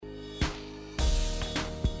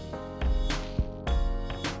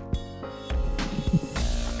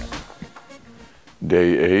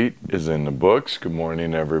Day 8 is in the books. Good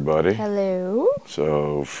morning, everybody. Hello.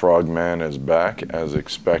 So, Frogman is back as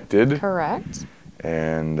expected. Correct.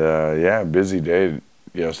 And, busy day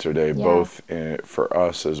yesterday, both for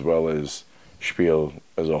us as well as Spiel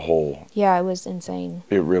as a whole. Yeah, it was insane.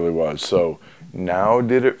 It really was. So, now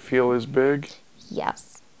did it feel as big?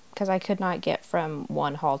 Yes, because I could not get from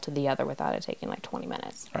one hall to the other without it taking like 20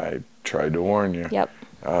 minutes. I tried to warn you. Yep.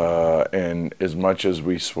 And as much as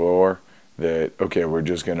we swore that, okay, we're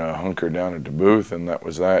just going to hunker down at the booth, and that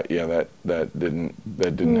was that. Yeah, that didn't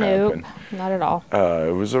happen. Not at all.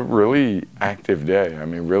 It was a really active day. I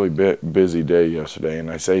mean, really busy day yesterday. And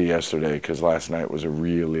I say yesterday because last night was a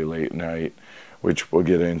really late night, which we'll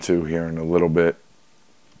get into here in a little bit.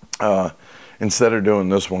 Instead of doing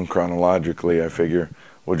this one chronologically, I figure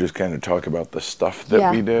we'll just kind of talk about the stuff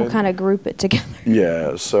that we did. We'll kind of group it together.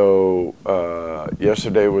 Yeah, so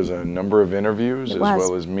yesterday was a number of interviews as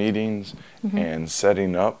well as meetings and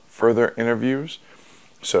setting up further interviews.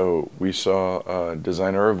 So we saw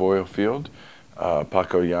designer of Oilfield,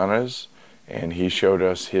 Paco Yanez, and he showed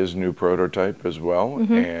us his new prototype as well.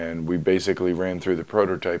 And we basically ran through the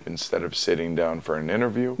prototype instead of sitting down for an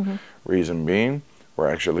interview. Reason being, we're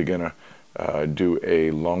actually going to do a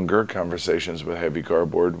longer Conversations with Heavy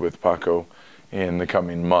Cardboard with Paco in the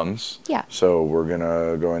coming months. Yeah. So we're going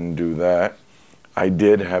to go ahead and do that. I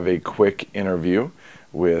did have a quick interview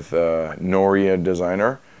with Noria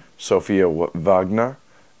designer, Sophia Wagner,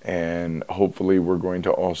 and hopefully we're going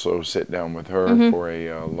to also sit down with her for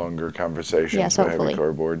a longer conversation with Heavy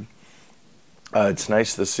Cardboard. It's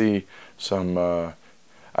nice to see some...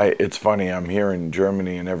 it's funny, I'm here in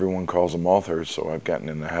Germany and everyone calls them authors, so I've gotten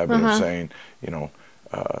in the habit of saying,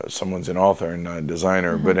 someone's an author and not a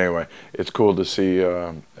designer. But anyway, it's cool to see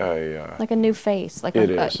like a new face. It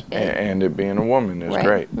is. And it being a woman is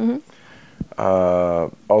great.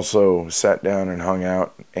 Also sat down and hung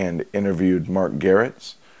out and interviewed Mark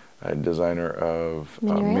Garretts, a designer of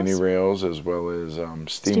mini rails as well as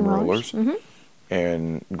steam rollers.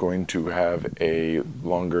 And going to have a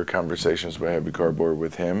longer Conversations with Heavy Cardboard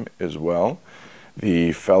with him as well.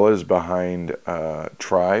 The fellas behind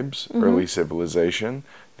Tribes, Early Civilization,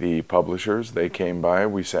 the publishers, they came by.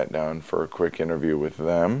 We sat down for a quick interview with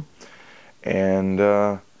them. And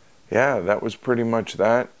that was pretty much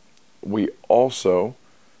that. We also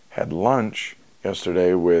had lunch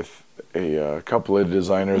yesterday with a couple of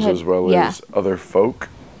designers as well as other folk.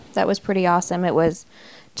 That was pretty awesome. It was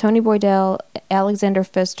Tony Boydell, Alexander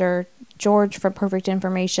Pfister, George from Perfect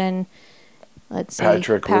Information. Let's see.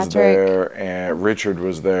 Patrick was there, and Richard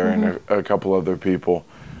was there, and a couple other people.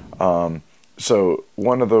 So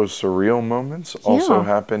one of those surreal moments also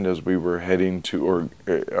happened as we were heading to or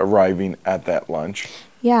arriving at that lunch.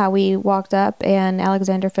 Yeah, we walked up, and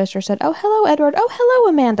Alexander Pfister said, "Oh, hello, Edward. Oh, hello,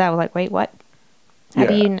 Amanda." I was like, "Wait, what?" How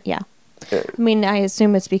do you? Yeah. I mean, I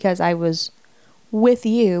assume it's because I was with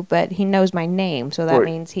you, but he knows my name, so that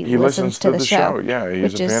means he listens to the show. Yeah,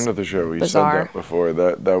 he's a fan of the show. He said that before.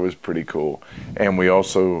 That was pretty cool. And we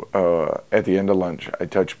also, at the end of lunch, I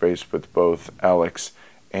touched base with both Alex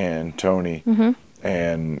and Tony,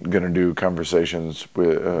 and going to do Conversations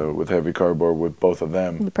with Heavy Cardboard with both of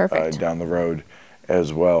them down the road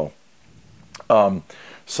as well.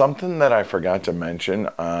 Something that I forgot to mention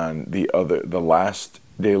on the last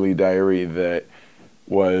Daily Diary that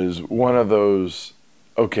was one of those,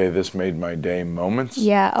 okay, this made my day moments.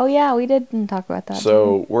 Yeah. Oh, yeah, we didn't talk about that.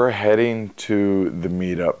 So we're heading to the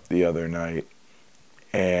meetup the other night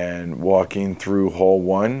and walking through Hall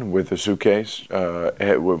 1 with a suitcase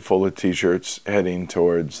full of T-shirts heading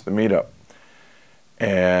towards the meetup.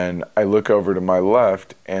 And I look over to my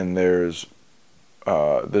left, and there's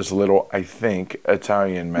this little, I think,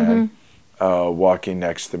 Italian man walking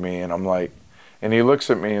next to me. And I'm like, and he looks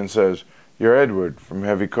at me and says, "You're Edward from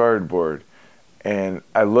Heavy Cardboard." And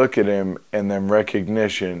I look at him and then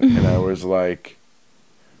recognition, and I was like,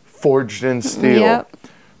 forged in steel. Yep.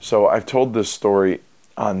 So I've told this story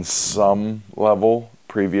on some level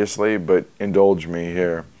previously, but indulge me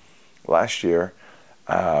here. Last year,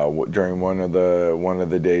 during one of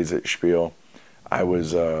the days at Spiel, I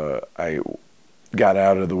got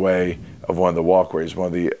out of the way of one of the walkways, one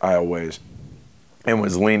of the aisleways, and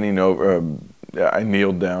was leaning over. I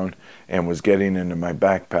kneeled down and was getting into my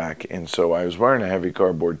backpack, and so I was wearing a Heavy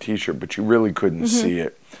Cardboard T-shirt, but you really couldn't see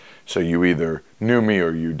it. So you either knew me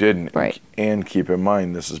or you didn't. Right. And keep in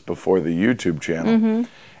mind, this is before the YouTube channel.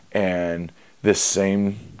 And this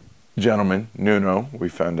same gentleman, Nuno, we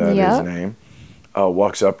found out his name,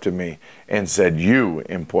 walks up to me and said, "You,"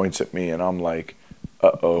 and points at me, and I'm like,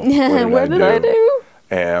 uh-oh, what did I do?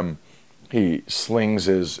 he slings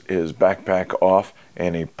his backpack off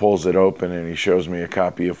and he pulls it open and he shows me a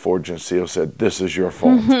copy of Forged in Steel, said, "This is your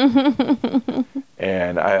fault."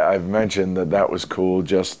 And I've mentioned that was cool.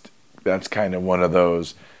 Just that's kind of one of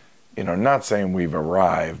those, not saying we've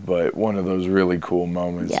arrived, but one of those really cool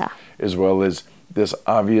moments. Yeah. As well as this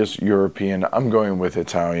obvious European, I'm going with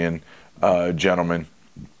Italian gentleman,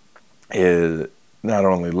 is not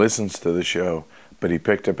only listens to the show, but he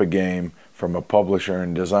picked up a game from a publisher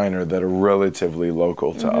and designer that are relatively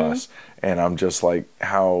local to us. And I'm just like,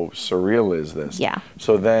 how surreal is this? Yeah.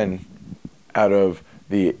 So then, out of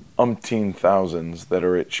the umpteen thousands that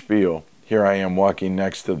are at Spiel, here I am walking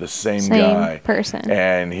next to the same guy. Person.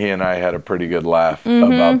 And he and I had a pretty good laugh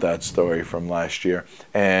about that story from last year.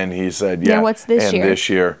 And he said, yeah, what's this year? And this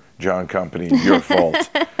year, John Company, your fault.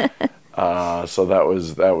 So that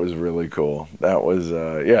was really cool. That was,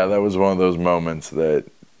 that was one of those moments that,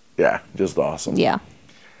 just awesome. Yeah.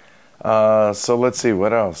 So let's see,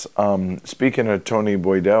 what else? Speaking of Tony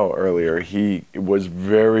Boydell earlier, he was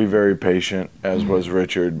very, very patient, as was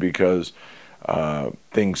Richard, because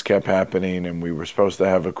things kept happening and we were supposed to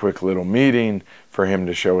have a quick little meeting for him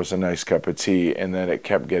to show us a nice cup of tea, and then it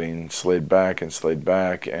kept getting slid back.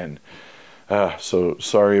 And so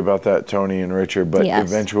sorry about that, Tony and Richard, but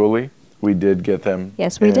eventually we did get them.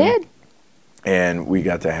 Yes, we did. And we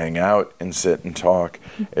got to hang out and sit and talk,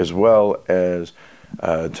 as well as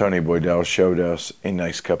Tony Boydell showed us a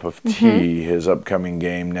nice cup of tea, his upcoming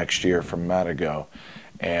game next year from Matago.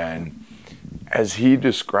 And as he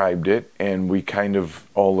described it, and we kind of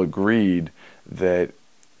all agreed that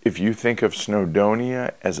if you think of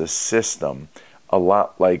Snowdonia as a system, a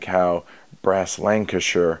lot like how Brass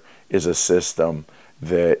Lancashire is a system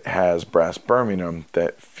that has Brass Birmingham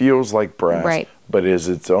that feels like Brass, but is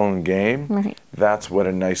its own game, that's what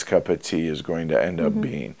a nice cup of tea is going to end up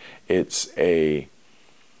being. It's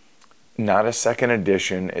not a second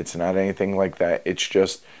edition, it's not anything like that, it's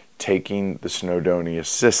just taking the Snowdonia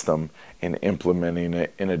system and implementing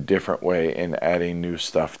it in a different way and adding new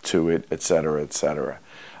stuff to it, etc., etc.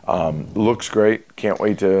 Looks great. Can't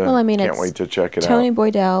wait to check it out. Tony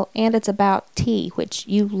Boydell, and it's about tea, which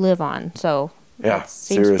you live on, so seems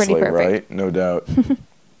seriously, pretty perfect. Right? No doubt.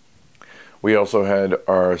 We also had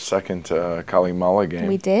our second Kalimala game.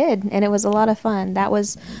 We did, and it was a lot of fun. That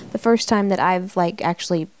was the first time that I've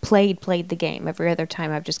actually played the game. Every other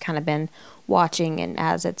time I've just kind of been watching and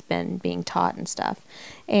as it's been being taught and stuff.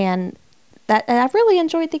 And I've really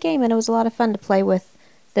enjoyed the game, and it was a lot of fun to play with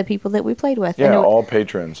the people that we played with. Yeah, all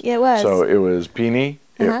patrons. Yeah, it was. So it was Peony,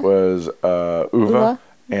 it was Uva,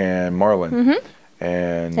 and Marlon.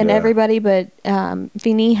 And everybody but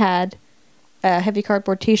Vinny had a Heavy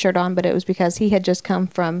Cardboard t-shirt on, but it was because he had just come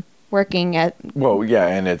from working at... Well, yeah,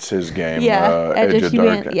 and it's his game, Edge of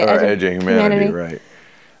Humanity, right.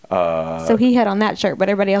 So he had on that shirt, but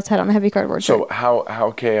everybody else had on a Heavy Cardboard shirt. So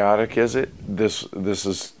how chaotic is it? This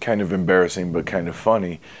is kind of embarrassing, but kind of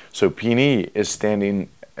funny. So Peony is standing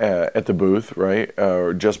at the booth, right,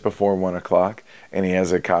 just before 1 o'clock, and he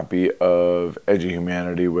has a copy of Edge of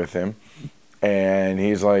Humanity with him. And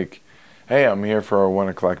he's like, "Hey, I'm here for our 1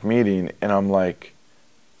 o'clock meeting." And I'm like,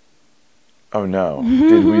 "Oh no,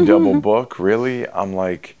 did we double book? Really?" I'm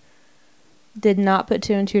like, did not put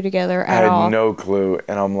two and two together at all. I had no clue.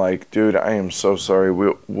 And I'm like, "Dude, I am so sorry.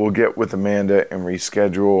 We'll get with Amanda and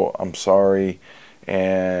reschedule. I'm sorry."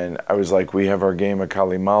 And I was like, "We have our game of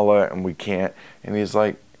Kalimala and we can't." And he's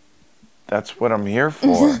like, "That's what I'm here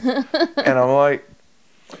for." And I'm like,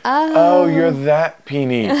 "Oh, you're that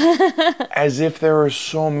Peony." As if there were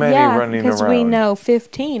so many running around. Because we know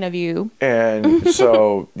 15 of you. And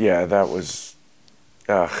so, that was,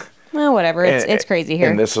 well, whatever. It's crazy here.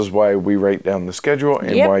 And this is why we write down the schedule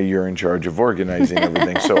and why you're in charge of organizing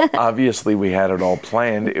everything. So obviously we had it all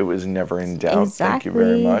planned. It was never in doubt. Exactly. Thank you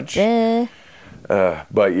very much. But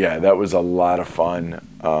that was a lot of fun.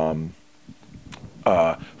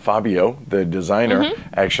 Fabio, the designer,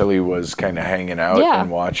 actually was kind of hanging out and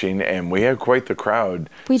watching, and we had quite the crowd.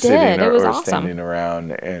 It was awesome. Standing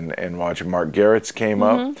around and watching. Mark Garrett's came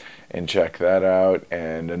up and checked that out,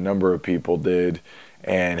 and a number of people did.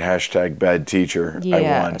 And hashtag bad teacher, I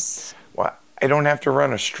won. Well, I don't have to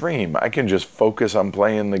run a stream. I can just focus on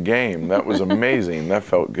playing the game. That was amazing. That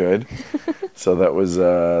felt good. So that was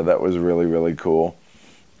really, really cool.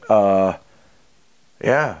 So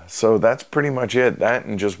that's pretty much it. That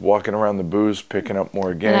and just walking around the booth, picking up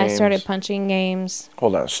more games. And I started punching games.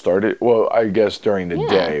 Hold on, started? Well, I guess during the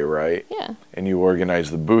day, right? Yeah. And you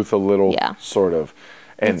organized the booth a little, sort of.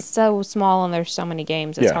 And it's so small and there's so many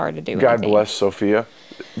games. It's hard to do. God bless Sophia.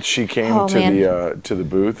 She came to the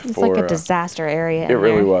booth it's for like a disaster area. It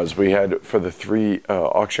really was. We had for the 3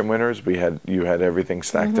 auction winners. You had everything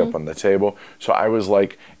stacked up on the table. So I was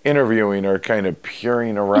like interviewing her, kind of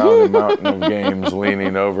peering around a mountain of games,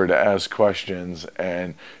 leaning over to ask questions,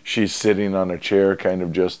 and she's sitting on a chair, kind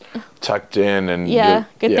of just tucked in. And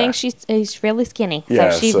good thing she's really skinny.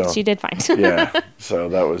 So she did fine. So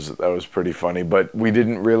that was pretty funny. But we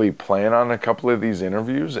didn't really plan on a couple of these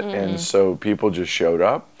interviews, and so people just showed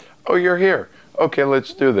up. Oh, you're here. Okay,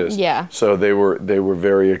 let's do this. Yeah. So they were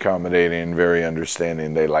very accommodating, very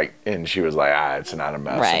understanding. And she was like, it's not a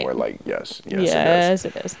mess. Right. And we're like, yes, it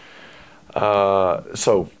is.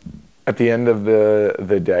 So at the end of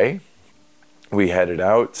the day, we headed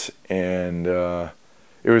out, and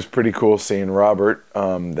it was pretty cool seeing Robert,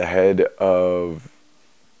 the head of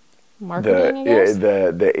marketing,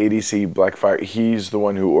 the ADC Blackfire. He's the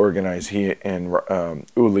one who organized. He and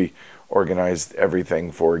Uli organized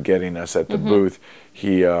everything for getting us at the booth.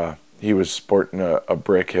 He was sporting a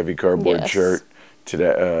Brick heavy cardboard shirt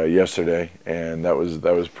yesterday, and that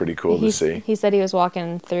was pretty cool to see. He said he was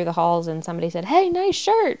walking through the halls and somebody said, "Hey, nice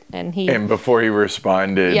shirt," and before he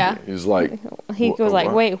responded, he's like, he was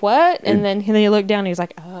like, "Wait, what?" And then he looked down and he was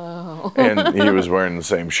like, "Oh." And he was wearing the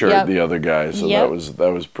same shirt the other guy, so that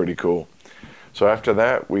was pretty cool. So after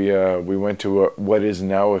that, we went to what is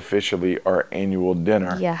now officially our annual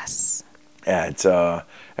dinner. Yes. At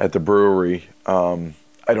the brewery.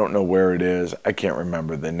 I don't know where it is. I can't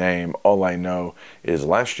remember the name. All I know is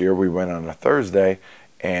last year we went on a Thursday,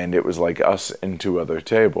 and it was like us and 2 other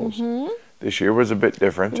tables. This year was a bit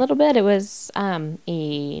different. A little bit. It was a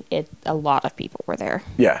lot of people were there.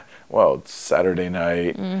 Yeah. Well, it's Saturday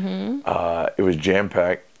night. It was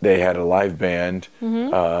jam-packed. They had a live band.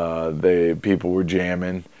 The people were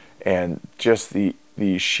jamming, and just the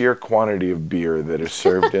sheer quantity of beer that is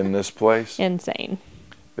served in this place. Insane.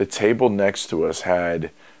 The table next to us had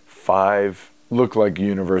 5 looked like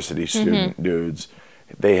university student dudes.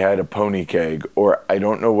 They had a pony keg, or I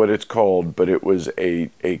don't know what it's called, but it was a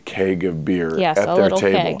keg of beer at their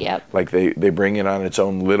table. Keg, yep. Like they bring it on its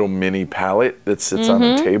own little mini pallet that sits on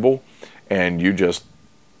a table, and you just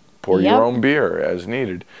pour your own beer as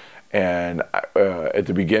needed. And at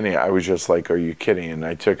the beginning, I was just like, "Are you kidding?" And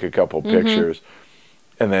I took a couple pictures.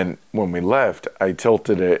 And then when we left, I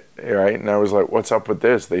tilted it, right? And I was like, "What's up with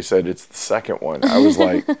this?" They said it's the second one. I was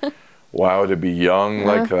like, wow, to be young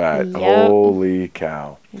like that. Yep. Holy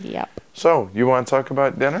cow. Yep. So, you want to talk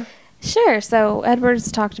about dinner? Sure. So,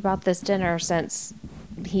 Edward's talked about this dinner since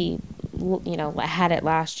he, had it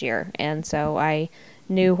last year. And so I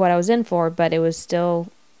knew what I was in for, but it was still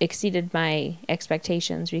exceeded my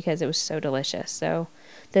expectations because it was so delicious. So,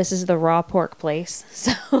 this is the raw pork place.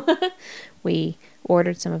 So, we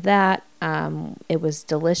ordered some of that. It was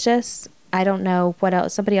delicious. I don't know what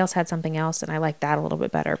else. Somebody else had something else, and I liked that a little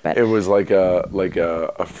bit better. But it was like a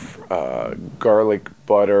garlic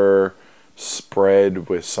butter spread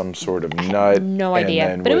with some sort of nut. No idea,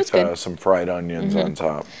 and then but it was good. Some fried onions on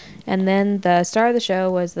top. And then the star of the show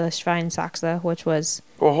was the Schweinsachse, which was.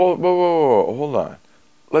 Well, hold on.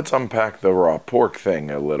 Let's unpack the raw pork thing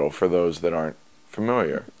a little for those that aren't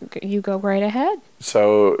familiar. You go right ahead.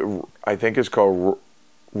 So I think it's called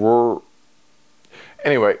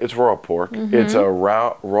anyway, it's raw pork. It's a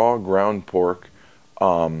raw ground pork,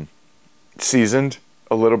 seasoned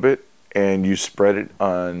a little bit, and you spread it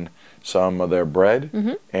on some of their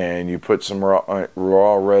bread, and you put some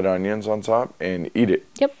raw red onions on top and eat it.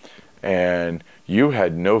 Yep. And you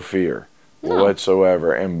had no fear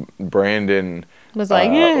whatsoever, and Brandon was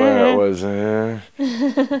like,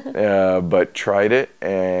 but tried it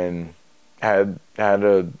and had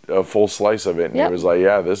a full slice of it, and he was like,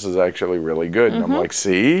 "Yeah, this is actually really good." And I'm like,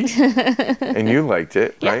 "See?" And you liked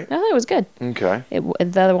it, right? No, it was good. Okay.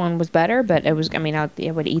 The other one was better, but it was. I mean, I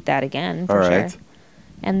would eat that again for sure.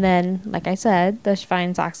 And then, like I said, the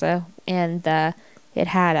Schweinsachse, and it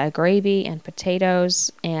had a gravy and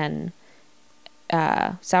potatoes and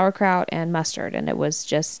sauerkraut and mustard, and it was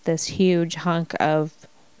just this huge hunk of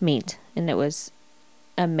meat, and it was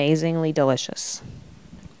amazingly delicious.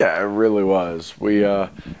 Yeah, it really was. We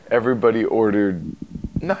everybody ordered,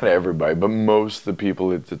 not everybody, but most of the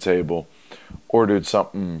people at the table ordered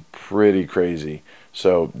something pretty crazy.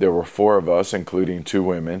 So there were 4 of us, including 2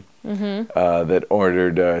 women, that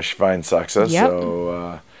ordered Schweinsachse. Yep.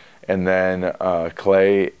 So, and then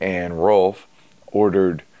Clay and Rolf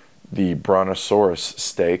ordered the Brontosaurus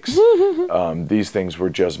steaks. These things were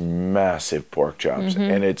just massive pork chops,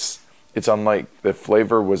 and it's unlike, the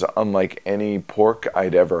flavor was unlike any pork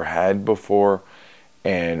I'd ever had before,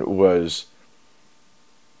 and was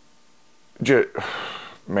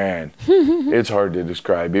Man, it's hard to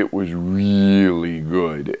describe. It was really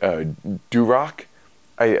good. Duroc,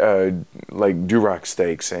 I like Duroc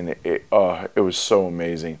steaks, and it was so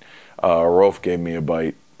amazing. Rolf gave me a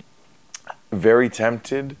bite. Very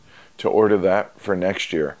tempted to order that for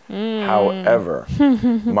next year. However,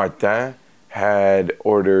 Martin had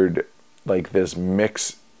ordered like this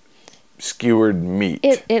mixed skewered meat.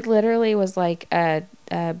 It literally was like a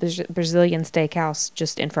Brazilian steakhouse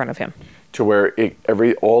just in front of him. To where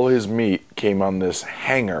all his meat came on this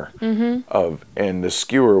hanger and the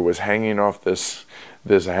skewer was hanging off this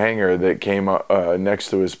hanger that came next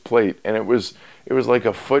to his plate, and it was like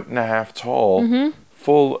 1.5 feet tall,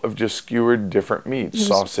 full of just skewered different meats,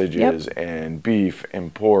 sausages and beef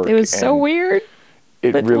and pork. It was so weird.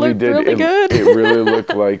 It really did. Really good. It really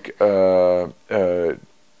looked like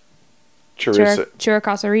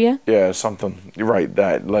churrascaria. Yeah, something right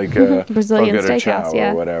that like Brazilian steakhouse,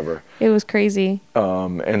 or whatever. It was crazy.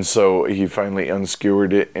 And so he finally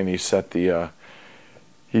unskewered it, and he set the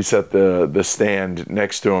stand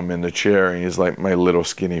next to him in the chair, and he's like my little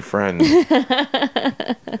skinny friend.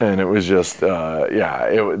 And it was just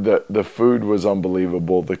the food was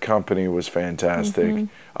unbelievable. The company was fantastic.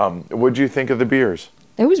 What'd you think of the beers?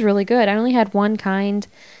 It was really good. I only had one kind.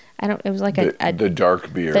 It was like the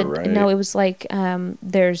dark beer, right? No, it was like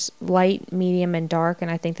there's light, medium, and dark, and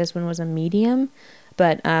I think this one was a medium.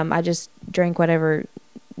 But I just drank whatever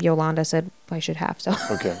Yolanda said I should have. So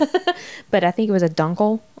okay. But I think it was a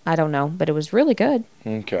Dunkel. I don't know, but it was really good.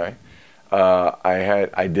 Okay.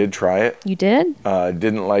 I did try it. You did?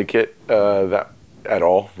 Didn't like it that at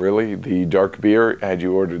all, really. The dark beer, had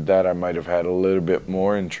you ordered that, I might have had a little bit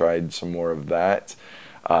more and tried some more of that.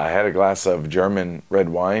 I had a glass of German red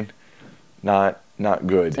wine. Not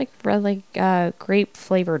good. It's like grape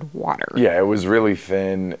flavored water. Yeah, it was really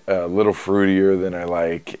thin, a little fruitier than I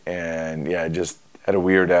like, and yeah, just had a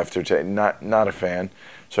weird aftertaste. Not a fan.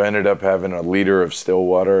 So I ended up having a liter of still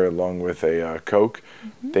water along with a Coke.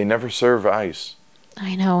 They never serve ice.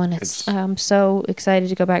 I know, and I'm so excited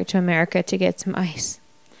to go back to America to get some ice.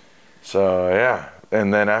 So yeah,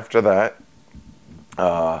 and then after that,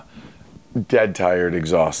 dead tired,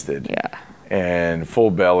 exhausted. Yeah. And full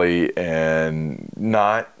belly, and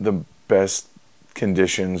not the best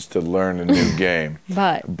conditions to learn a new game.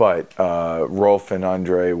 But Rolf and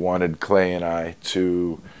Andre wanted Clay and I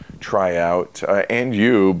to try out, and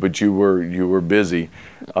you, but you were busy.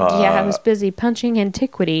 Yeah, I was busy punching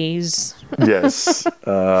antiquities. Yes.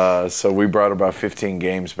 So we brought about 15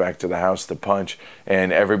 games back to the house to punch,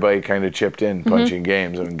 and everybody kind of chipped in punching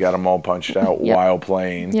games and got them all punched out while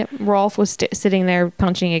playing. Yep. Rolf was sitting there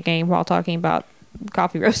punching a game while talking about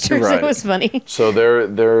coffee roasters. Right. It was funny. So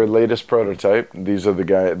their latest prototype, these are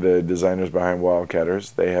the designers behind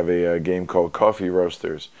Wildcatters. They have a game called Coffee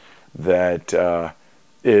Roasters that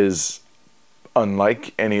is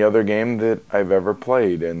unlike any other game that I've ever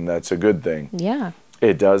played, and that's a good thing. Yeah.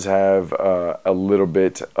 It does have a little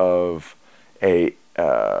bit of a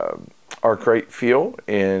Arkwright feel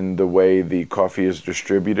in the way the coffee is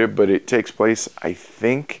distributed, but it takes place, I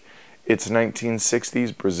think it's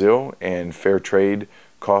 1960s Brazil and fair trade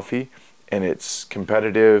coffee, and it's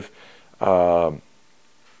competitive to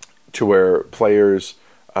where players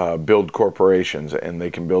build corporations, and they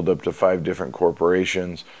can build up to 5 different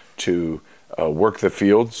corporations to work the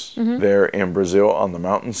fields there in Brazil on the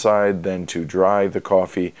mountainside, then to dry the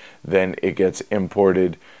coffee, then it gets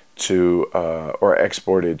imported to or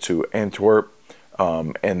exported to Antwerp,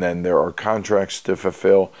 and then there are contracts to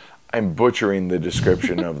fulfill. I'm butchering the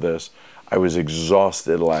description of this. I was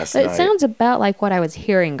exhausted last night. It sounds about like what I was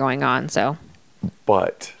hearing going on, so.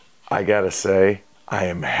 But I gotta say, I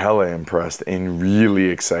am hella impressed and really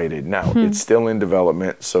excited. Now, it's still in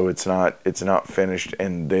development, so it's not finished,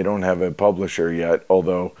 and they don't have a publisher yet,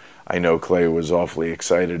 although I know Clay was awfully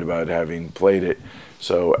excited about having played it.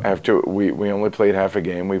 So after we only played half a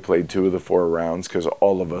game, we played 2 of the 4 rounds because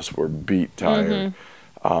all of us were beat tired.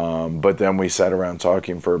 But then we sat around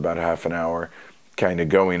talking for about half an hour, kind of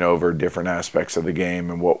going over different aspects of the game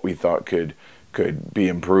and what we thought could be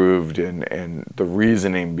improved, and the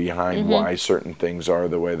reasoning behind why certain things are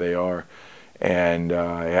the way they are. And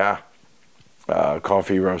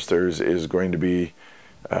Coffee Roasters is going to be,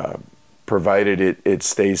 provided it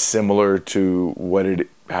stays similar to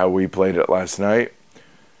how we played it last night,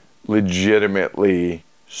 legitimately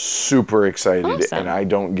super excited. Awesome. And I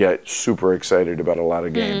don't get super excited about a lot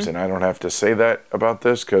of games, and I don't have to say that about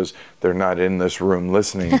this because they're not in this room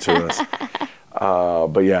listening to us.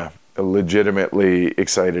 But yeah, legitimately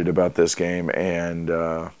excited about this game, and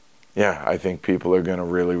I think people are going to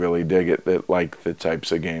really, really dig it that like the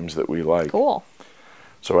types of games that we like. Cool.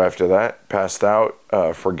 So after that, passed out,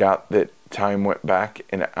 forgot that time went back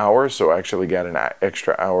an hour, so actually got an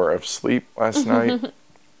extra hour of sleep last night.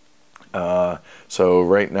 So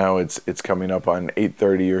right now it's coming up on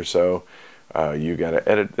 8:30 or so. You got to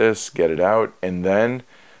edit this, get it out, and then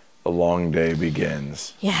the long day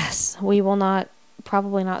begins. Yes, we will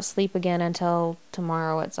probably not sleep again until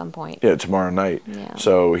tomorrow at some point. Yeah, tomorrow night. Yeah.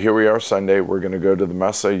 So here we are Sunday. We're going to go to the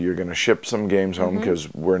Messa. You're going to ship some games home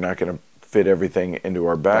because we're not going to fit everything into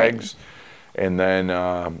our bags. Right. And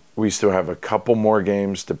then we still have a couple more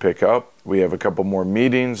games to pick up. We have a couple more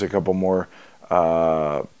meetings, a couple more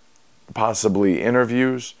possibly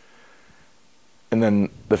interviews. And then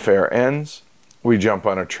the fair ends. We jump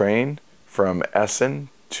on a train from Essen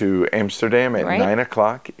to Amsterdam at 9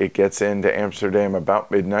 o'clock. It gets into Amsterdam about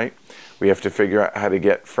midnight. We have to figure out how to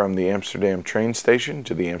get from the Amsterdam train station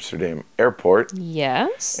to the Amsterdam airport.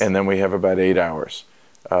 Yes. And then we have about 8 hours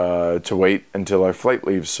to wait until our flight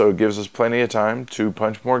leaves. So it gives us plenty of time to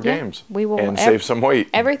punch more games we will and save some weight.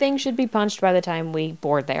 Everything should be punched by the time we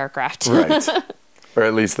board the aircraft. Right. Or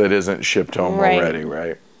at least that isn't shipped home already,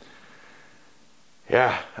 right?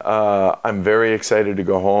 Yeah, I'm very excited to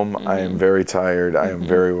go home. I am very tired. I am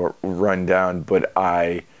very run down, but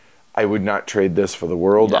I would not trade this for the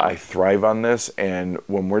world. No. I thrive on this, and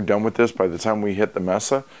when we're done with this, by the time we hit the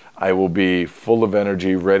Messa, I will be full of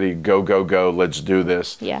energy, ready, go, go, go, let's do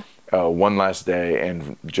this. Yeah. One last day,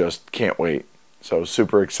 and just can't wait. So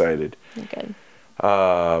super excited. Good.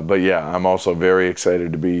 But yeah, I'm also very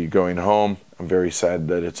excited to be going home. I'm very sad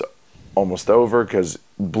that it's almost over because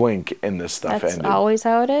blink and this stuff ended. That's always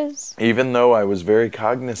how it is. Even though I was very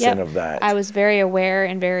cognizant of that. I was very aware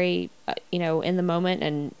and very, in the moment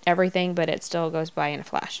and everything, but it still goes by in a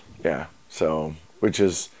flash. Yeah. So, which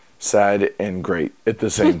is sad and great at the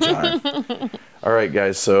same time. All right,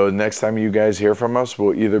 guys. So next time you guys hear from us,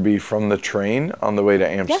 we'll either be from the train on the way to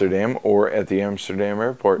Amsterdam or at the Amsterdam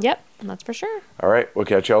airport. Yep. That's for sure. All right. We'll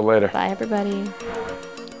catch y'all later. Bye, everybody.